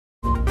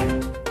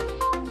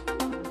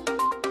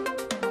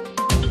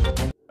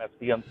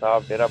SDM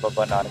ਸਾਹਿਬ डेरा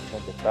बाबा नानक ਨੂੰ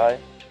ਦਿੱਤਾ ਹੈ,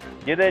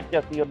 ਜਿਹਦੇ 'ਚ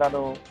ਅਸੀਂ ਉਹਨਾਂ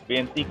ਨੂੰ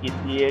ਬੇਨਤੀ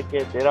ਕੀਤੀ ਹੈ ਕਿ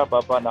डेरा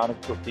बाबा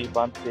नानक ਝੁੱਗੀ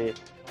ਬੰਦ 'ਤੇ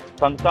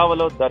ਸੰਗਤਾਂ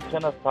ਵੱਲੋਂ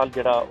ਦਰਸ਼ਨ ਸਥਲ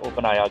ਜਿਹੜਾ ਉਹ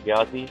ਬਣਾਇਆ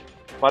ਗਿਆ ਸੀ।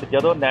 ਪਰ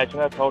ਜਦੋਂ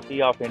ਨੈਸ਼ਨਲ ਅਥਾਰਟੀ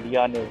ਆਫ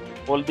ਇੰਡੀਆ ਨੇ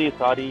ਪੁਲ ਦੀ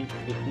ਸਾਰੀ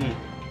ਕੀਤੀ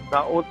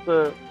ਤਾਂ ਉਸ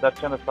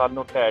ਦਰਸ਼ਨ ਸਥਲ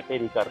ਨੂੰ ਢਹਿ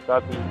ਢੇਰੀ ਕਰਤਾ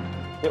ਸੀ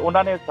ਅਤੇ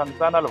ਉਹਨਾਂ ਨੇ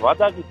ਸੰਗਤਾਂ ਨਾਲ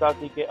ਵਾਅਦਾ ਕੀਤਾ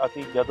ਸੀ ਕਿ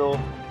ਅਸੀਂ ਜਦੋਂ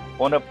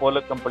ਹੁਣ ਪੁਲ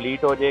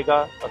ਕੰਪਲੀਟ ਹੋ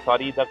ਜਾਏਗਾ,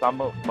 ਉਸਾਰੀ ਦਾ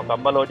ਕੰਮ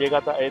ਮੁਕੰਮਲ ਹੋ ਜਾਏਗਾ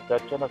ਤਾਂ ਇਹ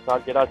ਦਰਸ਼ਨ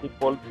ਸਥਲ ਜਿਹੜਾ ਅਸੀਂ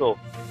ਪੁਲ ਤੋਂ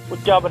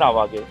ਉੱਚਾ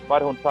ਬਣਾਵਾਂਗੇ।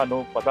 ਪਰ ਹੁਣ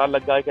ਸਾਨੂੰ ਪਤਾ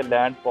ਲੱਗਾ ਹੈ ਕਿ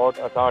land port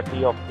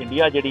authority of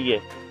India ਜਿਹੜੀ ਹੈ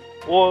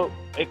ਉਹ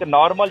ਇੱਕ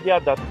ਨੋਰਮਲ ਜਿਹਾ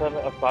ਦਰਸ਼ਨ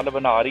ਸਥਲ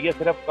ਬਣਾ ਰਹੀ ਹੈ,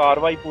 ਸਿਰਫ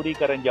ਕਾਰਵਾਈ ਪੂਰੀ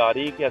ਕਰਨ ਜਾ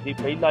ਰਹੀ ਹੈ ਕਿ ਅਸੀਂ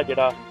ਪਹਿਲਾਂ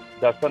ਜਿਹੜਾ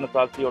ਦਰਸ਼ਨ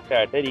ਸਥਲ ਸੀ ਉਹ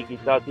ਢਹਿ ਢੇਰੀ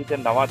ਕੀਤਾ ਸੀ ਅਤੇ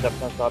ਨਵਾਂ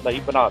ਦਰਸ਼ਨ ਸਥਲ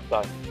ਅਸੀਂ ਬਣਾ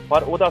ਦਿੱਤਾ।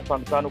 ਪਰ ਉਹਦਾ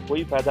ਸੰਗਤਾਂ ਨੂੰ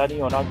ਕੋਈ ਫਾਇਦਾ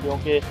ਨਹੀਂ ਹੋਣਾ,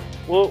 ਕਿਉਂਕਿ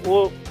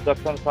ਉਹ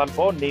ਦਰਸ਼ਨ ਸਥਲ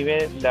ਬਹੁਤ ਨੀਵੇਂ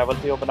ਲੈਵਲ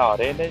 'ਤੇ ਉਹ ਬਣਾ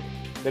ਰਹੇ ਨੇ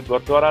ਅਤੇ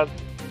ਗੁਰਦੁਆਰਾ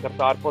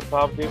ਕਰਤਾਰਪੁਰ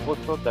ਸਾਹਿਬ ਦੇ ਉਸ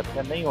ਤੋਂ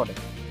ਦਰਸ਼ਨ ਨਹੀਂ ਹੋਣੇ।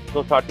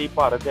 ਸੋ ਸਾਡੀ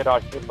ਭਾਰਤ ਦੇ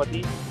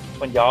ਰਾਸ਼ਟਰਪਤੀ,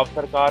 ਪੰਜਾਬ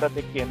ਸਰਕਾਰ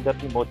ਅਤੇ ਕੇਂਦਰ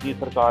ਦੀ ਮੋਦੀ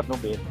ਸਰਕਾਰ ਨੂੰ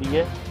ਬੇਨਤੀ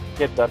ਹੈ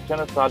ਕਿ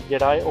ਦਰਸ਼ਨ ਸਥਲ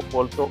ਜਿਹੜਾ ਹੈ ਉਹ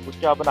ਪੁਲ ਤੋਂ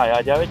ਉੱਚਾ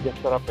ਬਣਾਇਆ ਜਾਵੇ, ਜਿਸ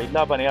ਤਰ੍ਹਾਂ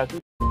ਪਹਿਲਾਂ ਬਣਿਆ ਸੀ।